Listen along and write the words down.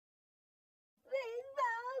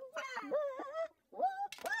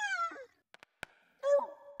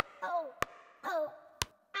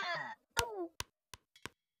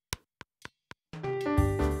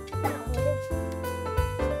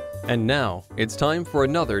And now, it's time for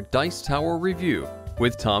another Dice Tower review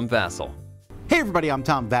with Tom Vasel. Hey everybody, I'm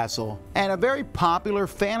Tom Vasel, and a very popular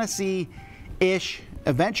fantasy-ish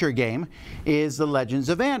adventure game is the Legends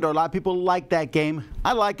of Andor. A lot of people like that game.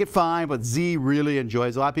 I like it fine, but Z really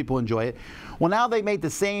enjoys it. A lot of people enjoy it. Well, now they made the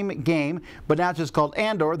same game, but now it's just called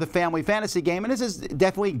Andor, the family fantasy game, and this is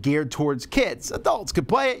definitely geared towards kids. Adults could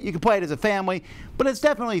play it, you can play it as a family, but it's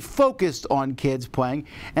definitely focused on kids playing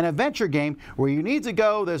an adventure game where you need to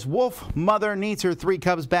go, this wolf mother needs her 3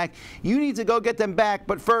 cubs back, you need to go get them back,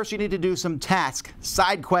 but first you need to do some tasks,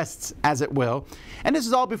 side quests as it will, and this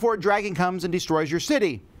is all before a dragon comes and destroys your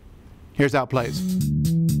city. Here's how it plays.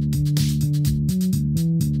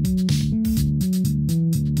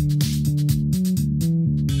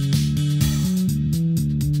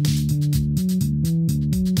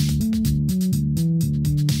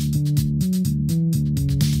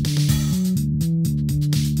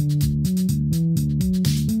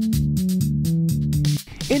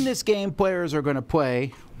 In this game, players are going to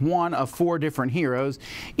play one of 4 different heroes.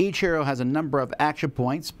 Each hero has a number of action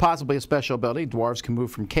points, possibly a special ability. Dwarves can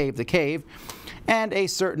move from cave to cave, and a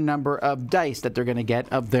certain number of dice that they're going to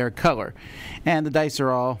get of their color. And the dice are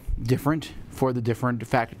all different for the different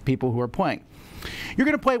people who are playing. You're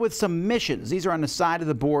going to play with some missions. These are on the side of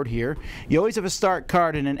the board here. You always have a start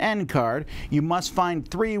card and an end card. You must find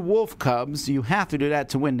 3 wolf cubs. You have to do that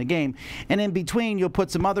to win the game. And in between, you'll put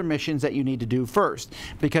some other missions that you need to do first.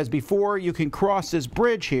 Because before you can cross this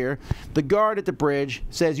bridge here, the guard at the bridge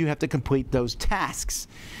says you have to complete those tasks.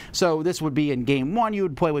 So this would be in game 1, you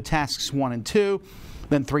would play with tasks 1 and 2.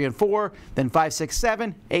 Then 3 and 4, then 5, 6,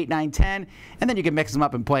 7, 8, 9, 10, and then you can mix them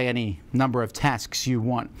up and play any number of tasks you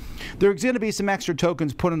want. There's going to be some extra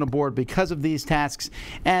tokens put on the board because of these tasks,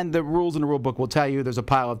 and the rules in the rule book will tell you there's a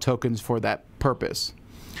pile of tokens for that purpose.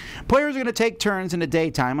 Players are going to take turns in the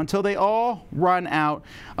daytime until they all run out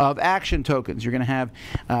of action tokens. You're going to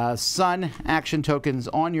have sun action tokens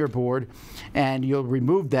on your board, and you'll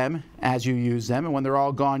remove them as you use them. And when they're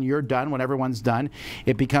all gone, you're done. When everyone's done,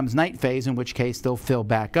 it becomes night phase, in which case they'll fill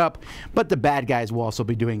back up. But the bad guys will also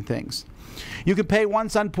be doing things. You can pay 1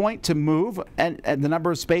 sun point to move, and the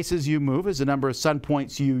number of spaces you move is the number of sun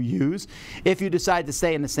points you use. If you decide to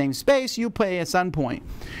stay in the same space, you pay a sun point.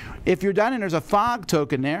 If you're done and there's a fog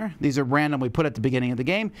token there, these are randomly put at the beginning of the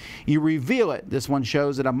game, you reveal it. This one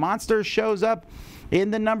shows that a monster shows up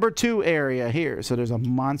in the number 2 area here. So there's a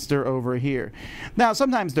monster over here. Now,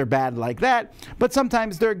 sometimes they're bad like that, but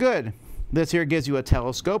sometimes they're good. This here gives you a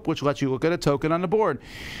telescope, which lets you look at a token on the board.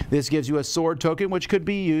 This gives you a sword token, which could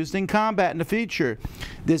be used in combat in the future.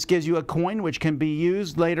 This gives you a coin, which can be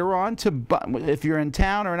used later on to buy, if you're in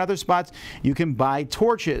town or in other spots, you can buy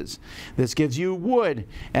torches. This gives you wood.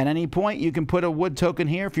 At any point, you can put a wood token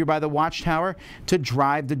here if you're by the watchtower to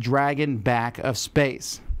drive the dragon back of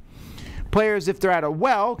space. Players, if they're at a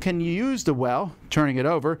well, can use the well, turning it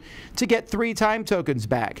over, to get 3 time tokens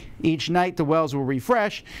back. Each night the wells will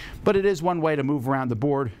refresh, but it is one way to move around the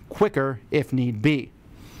board quicker if need be.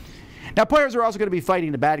 Now, players are also going to be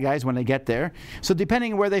fighting the bad guys when they get there. So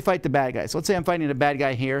depending on where they fight the bad guys. Let's say I'm fighting a bad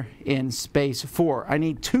guy here in space 4. I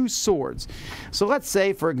need 2 swords. So let's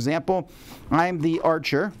say, for example, I'm the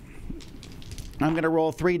archer. I'm going to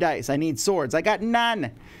roll 3 dice. I need swords. I got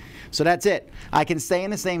none. So that's it. I can stay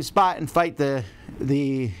in the same spot and fight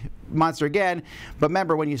the monster again, but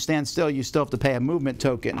remember, when you stand still, you still have to pay a movement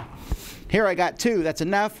token. Here I got 2. That's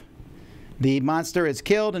enough. The monster is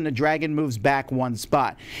killed and the dragon moves back 1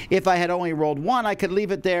 spot. If I had only rolled 1, I could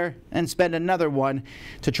leave it there and spend another 1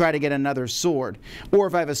 to try to get another sword. Or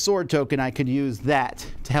if I have a sword token, I could use that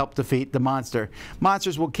to help defeat the monster.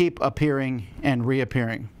 Monsters will keep appearing and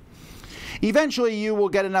reappearing. Eventually, you will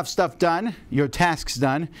get enough stuff done, your tasks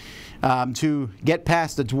done, to get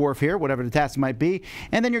past the dwarf here, whatever the task might be.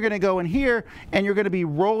 And then you're going to go in here, and you're going to be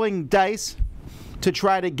rolling dice to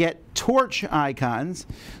try to get torch icons.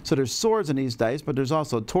 So there's swords in these dice, but there's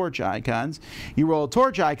also torch icons. You roll a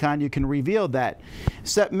torch icon, you can reveal that.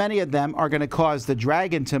 So many of them are going to cause the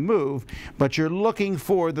dragon to move, but you're looking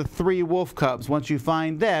for the 3 wolf cubs. Once you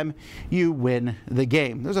find them, you win the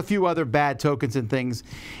game. There's a few other bad tokens and things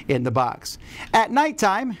in the box. At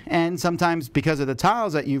nighttime, and sometimes because of the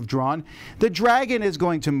tiles that you've drawn, the dragon is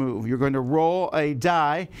going to move. You're going to roll a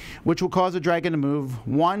die, which will cause the dragon to move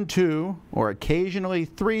 1, 2, or occasionally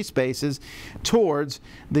 3 spaces towards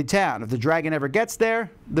the town. If the dragon ever gets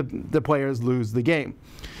there, the players lose the game.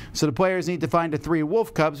 So the players need to find the 3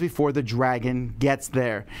 wolf cubs before the dragon gets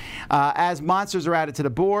there. As monsters are added to the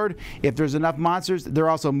board, if there's enough monsters, they're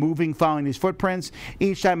also moving following these footprints.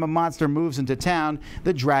 Each time a monster moves into town,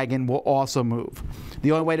 the dragon will also move.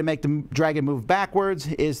 The only way to make the dragon move backwards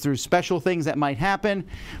is through special things that might happen,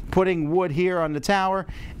 putting wood here on the tower,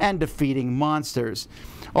 and defeating monsters.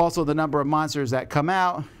 Also, the number of monsters that come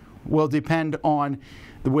out will depend on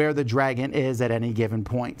where the dragon is at any given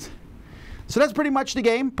point. So that's pretty much the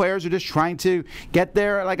game. Players are just trying to get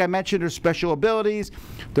there. Like I mentioned, there's special abilities.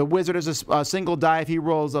 The wizard is a single die. If he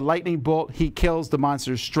rolls a lightning bolt, he kills the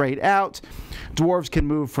monsters straight out. Dwarves can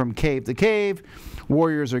move from cave to cave.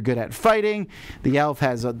 Warriors are good at fighting. The elf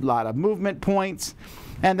has a lot of movement points.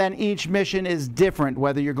 And then each mission is different,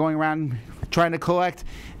 whether you're going around trying to collect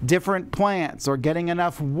different plants or getting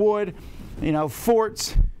enough wood,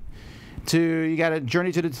 forts. You got to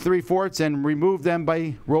journey to the 3 forts and remove them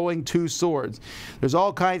by rolling 2 swords. There's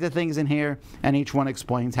all kinds of things in here, and each one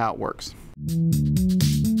explains how it works.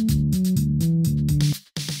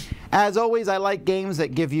 As always, I like games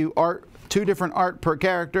that give you art, 2 different art per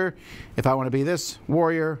character. If I want to be this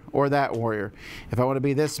warrior or that warrior. If I want to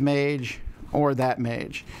be this mage or that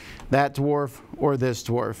mage. That dwarf or this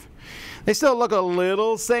dwarf. They still look a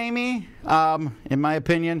little samey, in my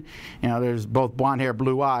opinion. There's both blonde hair,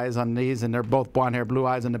 blue eyes on these, and they're both blonde hair, blue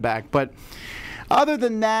eyes in the back. But other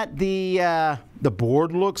than that, the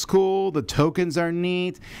board looks cool. The tokens are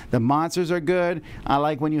neat. The monsters are good. I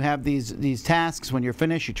like when you have these tasks. When you're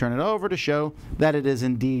finished, you turn it over to show that it is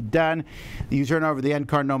indeed done. You turn over the end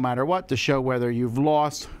card no matter what to show whether you've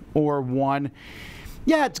lost or won.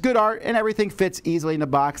 Yeah, it's good art, and everything fits easily in the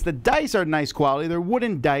box. The dice are nice quality. They're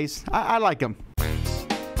wooden dice. I like them.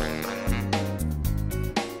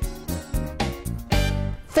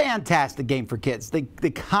 Fantastic game for kids.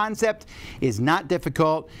 The concept is not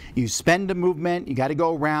difficult. You spend a movement. You got to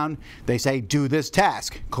go around. They say, do this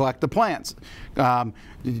task. Collect the plants.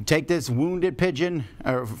 Take this wounded falcon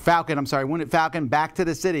back to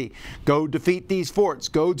the city. Go defeat these forts.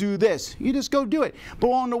 Go do this. You just go do it. But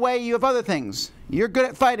along the way, you have other things. You're good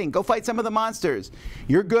at fighting. Go fight some of the monsters.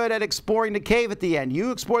 You're good at exploring the cave at the end.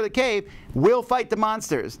 You explore the cave. We'll fight the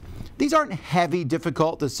monsters. These aren't heavy,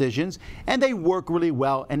 difficult decisions, and they work really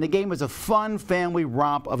well, and the game is a fun family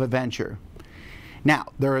romp of adventure. Now,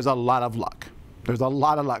 there is a lot of luck. There's a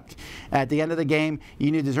lot of luck. At the end of the game,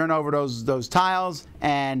 you need to turn over those tiles,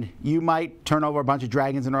 and you might turn over a bunch of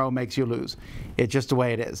dragons in a row, makes you lose. It's just the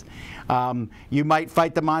way it is. You might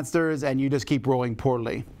fight the monsters, and you just keep rolling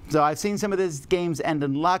poorly. So I've seen some of these games end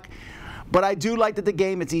in luck, but I do like that the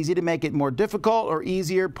game, it's easy to make it more difficult or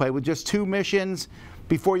easier. Play with just 2 missions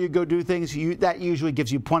before you go do things. That usually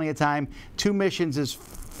gives you plenty of time. 2 missions is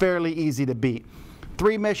fairly easy to beat.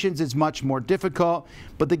 3 missions is much more difficult,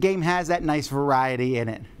 but the game has that nice variety in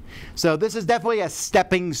it. So this is definitely a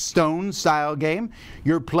stepping stone style game.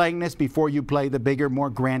 You're playing this before you play the bigger, more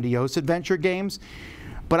grandiose adventure games.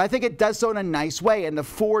 But I think it does so in a nice way, and the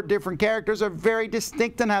 4 different characters are very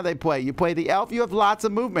distinct in how they play. You play the elf, you have lots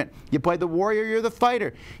of movement. You play the warrior, you're the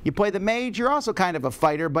fighter. You play the mage, you're also kind of a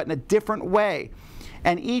fighter, but in a different way.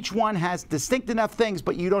 And each one has distinct enough things,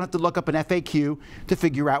 but you don't have to look up an FAQ to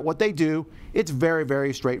figure out what they do. It's very,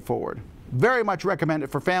 very straightforward. Very much recommend it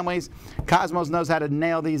for families. Cosmos knows how to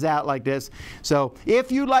nail these out like this. So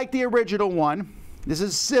if you like the original one, this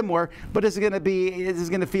is similar, but this is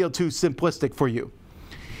going to feel too simplistic for you.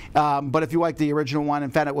 But if you like the original one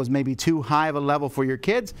and found it was maybe too high of a level for your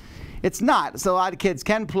kids, it's not. So a lot of kids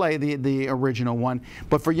can play the original one.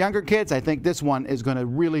 But for younger kids, I think this one is going to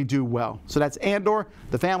really do well. So that's Andor,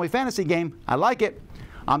 the family fantasy game. I like it.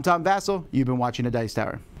 I'm Tom Vasel. You've been watching the Dice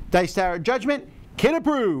Tower. Dice Tower Judgment, kid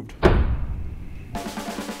approved.